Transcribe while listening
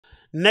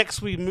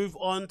Next, we move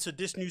on to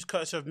this news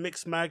courtesy of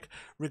Mixed Mag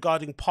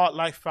regarding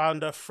Parklife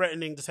founder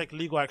threatening to take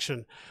legal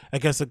action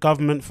against the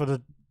government for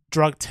the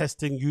drug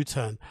testing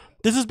U-turn.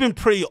 This has been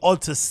pretty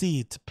odd to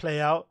see to play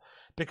out,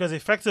 because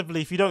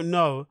effectively, if you don't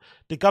know,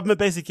 the government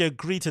basically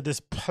agreed to this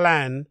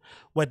plan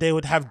where they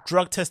would have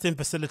drug testing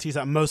facilities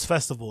at most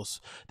festivals,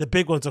 the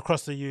big ones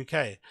across the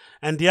UK.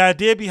 And the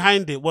idea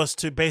behind it was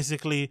to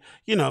basically,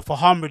 for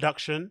harm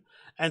reduction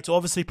and to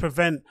obviously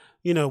prevent,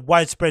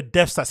 widespread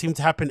deaths that seem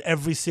to happen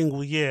every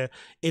single year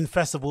in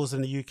festivals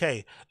in the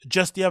UK.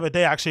 Just the other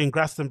day, actually, in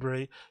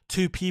Glastonbury,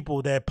 2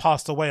 people there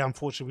passed away,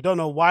 unfortunately. We don't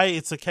know why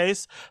it's the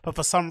case, but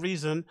for some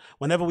reason,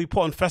 whenever we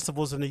put on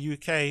festivals in the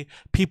UK,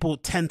 people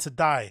tend to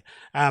die.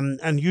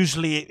 And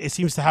usually it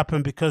seems to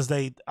happen because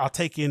they are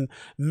taking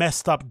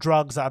messed up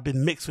drugs that have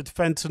been mixed with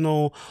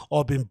fentanyl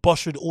or been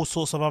boshed with all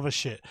sorts of other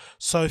shit.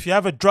 So if you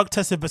have a drug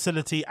testing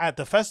facility at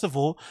the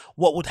festival,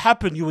 what would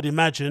happen, you would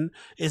imagine,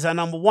 is that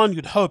number one,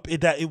 you'd hope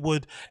that it would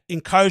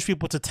encourage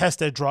people to test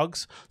their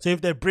drugs. So if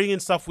they're bringing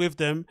stuff with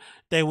them,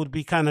 they would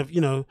be kind of,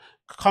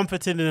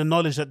 comforted in the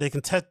knowledge that they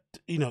can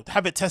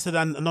have it tested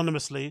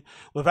anonymously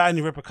without any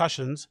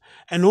repercussions.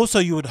 And also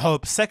you would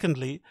hope,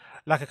 secondly,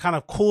 like a kind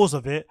of cause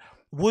of it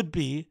would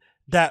be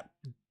that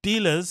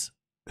dealers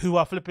who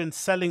are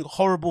selling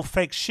horrible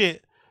fake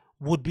shit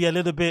would be a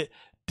little bit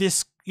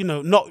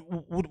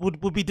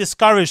would be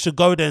discouraged to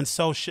go there and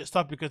sell shit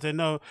stuff, because they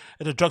know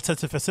it's a drug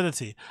testing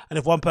facility, and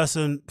if one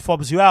person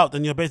fobs you out,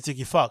 then you're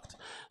basically fucked.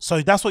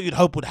 So that's what you'd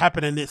hope would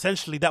happen, and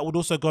essentially that would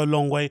also go a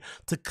long way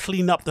to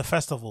clean up the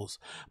festivals.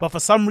 But for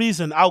some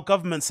reason, our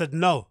government said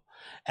no,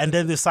 and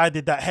then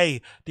decided that,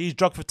 hey, these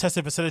drug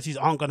testing facilities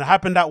aren't going to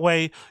happen that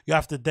way. You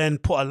have to then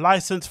put a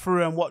license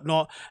through and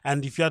whatnot.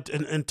 And if you had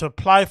and to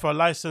apply for a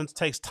license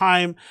takes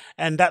time,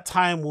 and that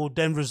time will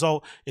then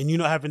result in you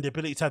not having the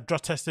ability to have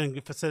drug testing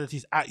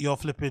facilities at your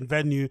flipping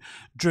venue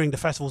during the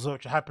festivals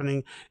which are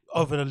happening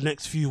over the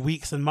next few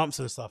weeks and months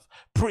and stuff.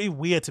 Pretty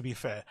weird, to be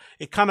fair.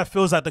 It kind of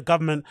feels like the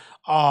government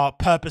are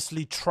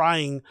purposely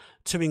trying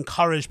to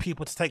encourage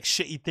people to take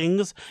shitty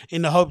things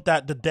in the hope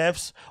that the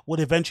deaths would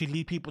eventually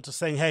lead people to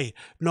saying, hey,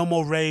 no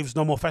more raves,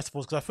 no more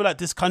festivals. Because I feel like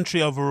this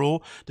country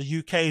overall, the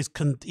UK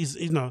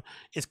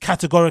is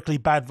categorically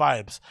bad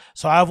vibes.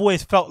 So I've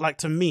always felt like,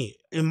 to me,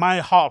 in my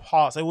heart of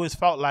hearts, I always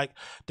felt like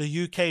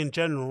the UK in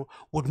general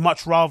would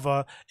much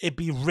rather it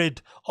be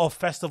rid of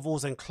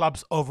festivals and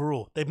clubs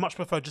overall. They'd much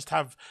prefer just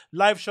have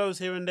live shows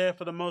here and there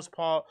for the most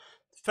part,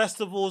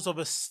 festivals of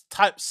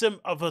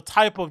a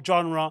type of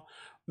genre,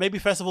 maybe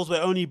festivals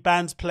where only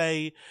bands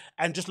play,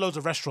 and just loads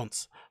of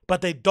restaurants.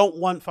 But they don't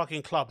want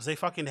fucking clubs. They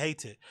fucking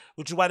hate it,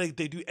 which is why they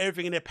do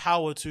everything in their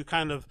power to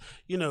kind of,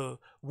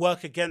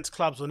 work against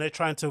clubs when they're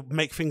trying to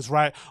make things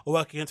right, or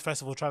work against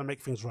festivals trying to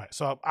make things right.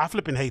 So I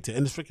flipping hate it,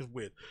 and it's freaking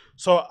weird.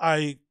 So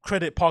I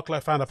credit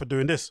Parklife founder for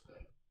doing this.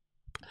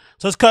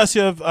 So it's courtesy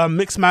of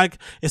Mixed Mag.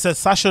 It says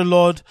Sacha,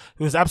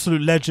 who is an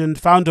absolute legend,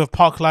 founder of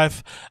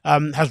Parklife,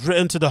 has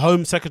written to the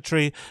Home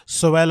Secretary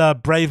Suella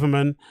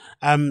Braverman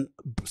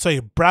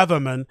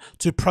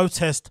to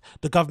protest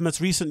the government's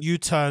recent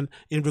U-turn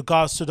in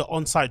regards to the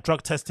on-site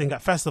drug testing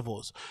at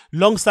festivals.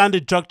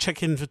 Long-standing drug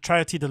checking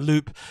charity The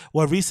Loop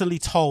were recently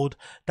told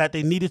that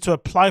they needed to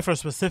apply for a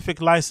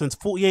specific license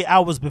 48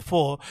 hours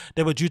before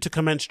they were due to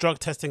commence drug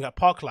testing at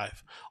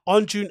Parklife.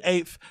 On June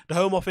 8th, the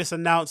Home Office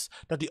announced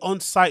that the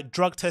on-site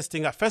drug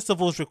testing at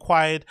festivals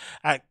required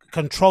a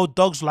controlled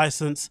dogs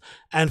license,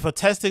 and for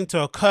testing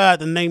to occur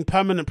at the named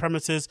permanent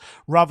premises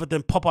rather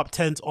than pop-up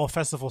tents or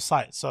festival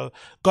sites. So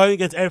going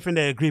against everything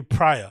they agreed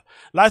prior.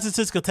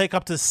 Licenses could take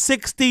up to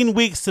 16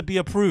 weeks to be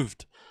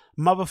approved.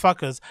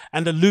 Motherfuckers.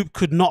 And the Loop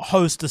could not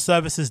host the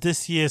services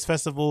this year's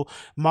festival,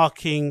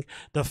 marking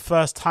the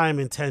first time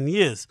in 10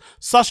 years.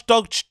 Such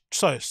drug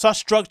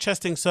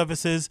testing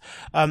services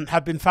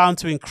have been found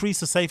to increase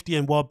the safety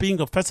and well-being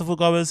of festival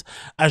goers,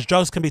 as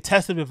drugs can be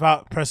tested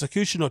without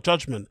persecution or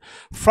judgment.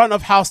 Front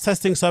of house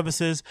testing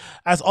services,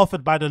 as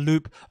offered by the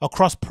Loop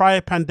across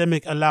prior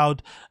pandemic,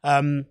 allowed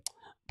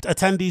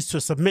attendees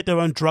to submit their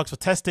own drugs for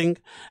testing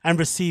and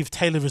receive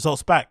tailored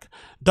results back.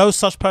 Though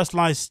such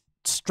personalized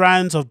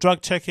strands of drug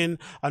checking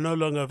are no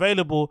longer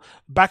available,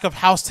 back of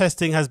house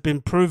testing has been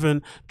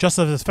proven just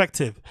as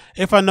effective.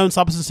 If unknown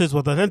substances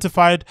were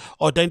identified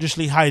or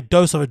dangerously high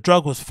dose of a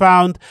drug was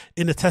found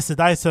in the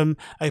tested item,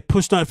 a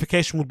push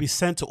notification would be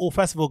sent to all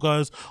festival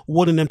goers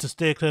warning them to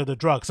steer clear of the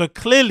drug. So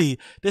clearly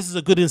this is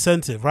a good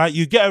incentive, right?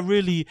 You get a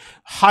really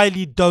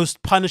highly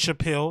dosed Punisher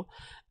pill,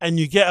 and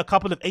you get a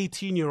couple of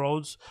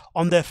 18-year-olds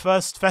on their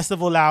first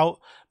festival out,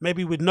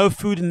 maybe with no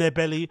food in their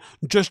belly,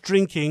 just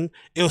drinking.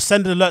 It'll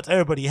send an alert to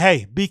everybody.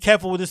 Hey, be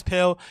careful with this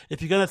pill.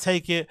 If you're going to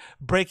take it,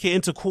 break it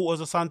into quarters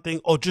or something,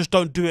 or just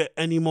don't do it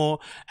anymore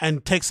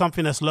and take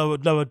something that's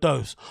lower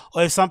dose.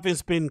 Or if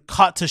something's been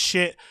cut to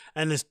shit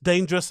and it's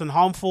dangerous and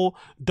harmful,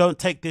 don't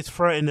take this,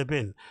 throw it in the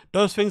bin.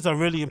 Those things are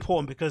really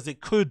important because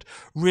it could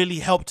really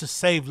help to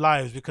save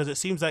lives, because it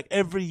seems like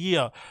every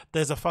year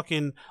there's a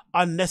fucking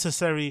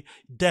unnecessary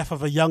death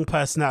of a young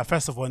person at a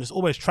festival, and it's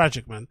always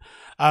tragic, man.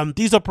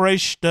 These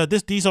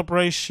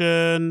these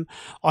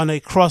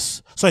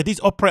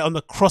operate on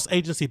a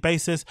cross-agency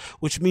basis,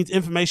 which means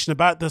information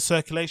about the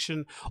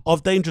circulation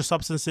of dangerous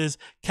substances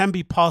can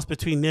be passed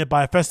between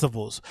nearby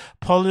festivals,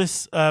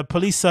 police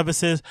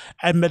services,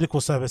 and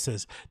medical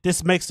services.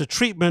 This makes the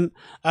treatment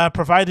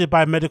provided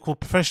by medical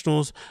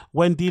professionals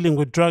when dealing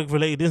with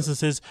drug-related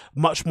instances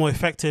much more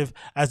effective,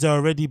 as they'll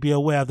already be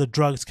aware of the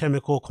drug's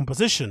chemical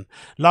composition.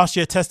 Last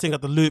year, testing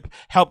at the Loop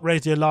helped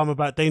raise the alarm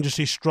about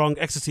dangerously strong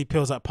ecstasy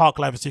pills at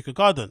Parklife and Secret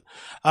Garden.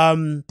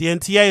 The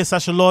NTA and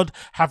Sacha Lord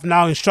have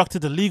now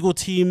instructed the legal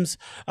teams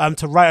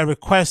to write a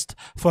request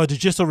for a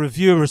judicial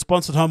review in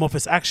response to the Home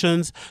Office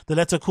actions. The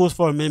letter calls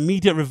for an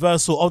immediate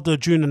reversal of the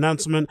June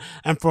announcement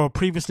and for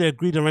previously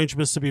agreed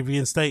arrangements to be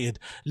reinstated.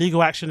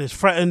 Legal action is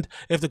threatened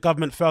if the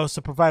government fails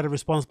to provide a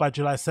response by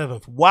July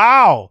 7th.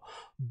 Wow!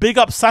 Big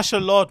up Sacha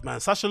Lord, man.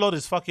 Sacha Lord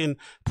is fucking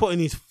putting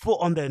his foot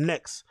on their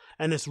necks,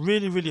 and it's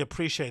really, really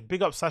appreciated.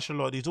 Big up Sacha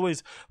Lord. He's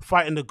always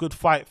fighting a good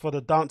fight for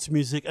the dance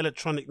music,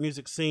 electronic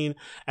music scene,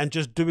 and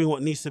just doing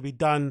what needs to be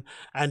done.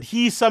 And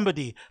he's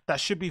somebody that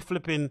should be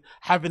flipping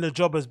having a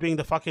job as being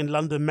the fucking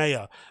London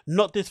mayor,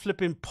 not this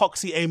flipping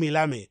poxy Amy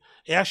Lammy.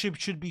 It actually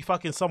should be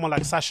fucking someone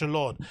like Sacha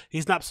Lord.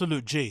 He's an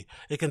absolute G.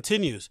 It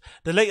continues.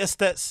 The latest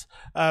states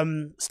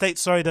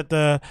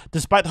that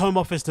despite the Home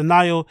Office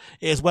denial,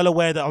 it is well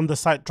aware that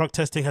on-the-site drug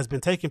testing has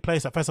been taking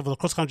place at festivals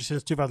across country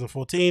since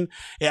 2014.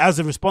 It has,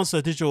 in response to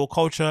the Digital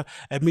Culture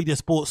and Media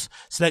Sports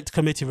Select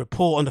Committee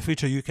report on the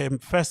future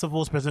UK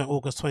festivals presented in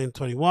August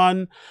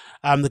 2021.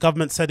 The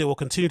government said it will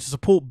continue to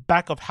support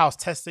back-of-house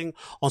testing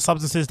on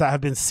substances that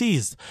have been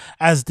seized,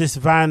 as this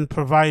van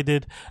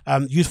provided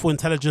useful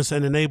intelligence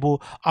and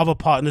enable other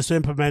partners to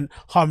implement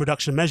harm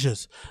reduction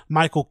measures.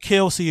 Michael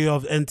Kill, CEO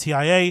of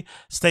NTIA,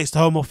 states the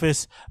Home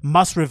Office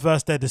must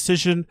reverse their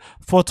decision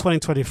for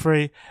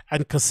 2023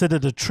 and consider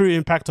the true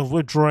impact of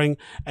withdrawing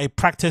a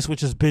practice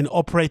which has been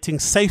operating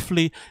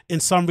safely in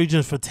some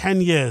regions for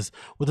 10 years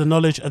with the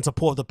knowledge and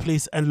support of the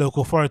police and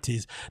local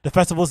authorities. The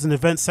festivals and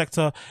events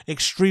sector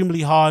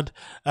extremely hard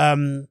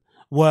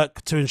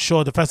work to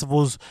ensure the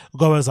festivals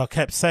goers are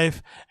kept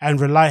safe and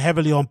rely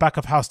heavily on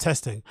back-of-house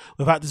testing.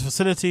 Without this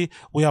facility,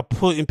 we are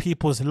putting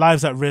people's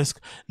lives at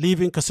risk,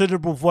 leaving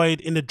considerable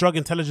void in the drug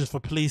intelligence for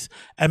police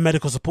and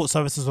medical support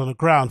services on the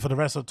ground for the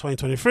rest of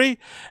 2023.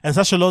 And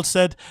Sacha Lord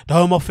said the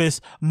Home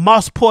Office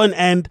must put an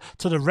end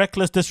to the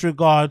reckless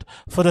disregard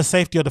for the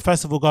safety of the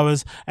festival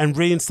goers and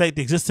reinstate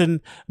the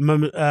existing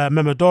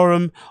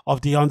memorandum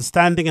of the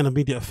understanding and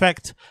immediate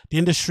effect. The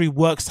industry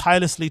works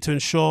tirelessly to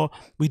ensure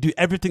we do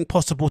everything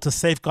possible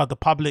to safeguard the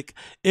public.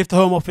 If the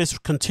Home Office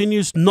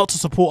continues not to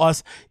support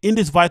us in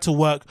this vital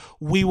work,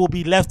 we will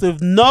be left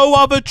with no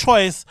other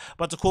choice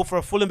but to call for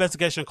a full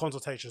investigation and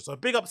consultation. So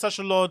big up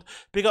Sacha Lord,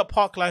 big up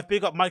Parklife,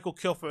 big up Michael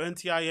Kill for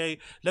NTIA.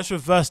 Let's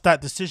reverse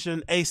that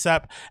decision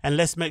ASAP, and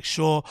let's make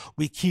sure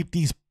we keep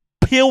these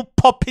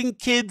pill-popping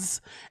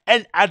kids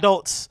and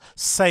adults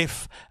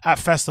safe at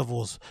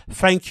festivals.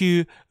 Thank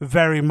you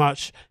very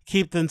much.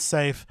 Keep them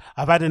safe.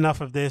 I've had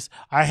enough of this.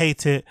 I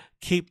hate it.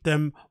 Keep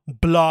them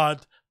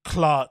blood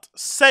clot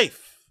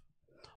safe.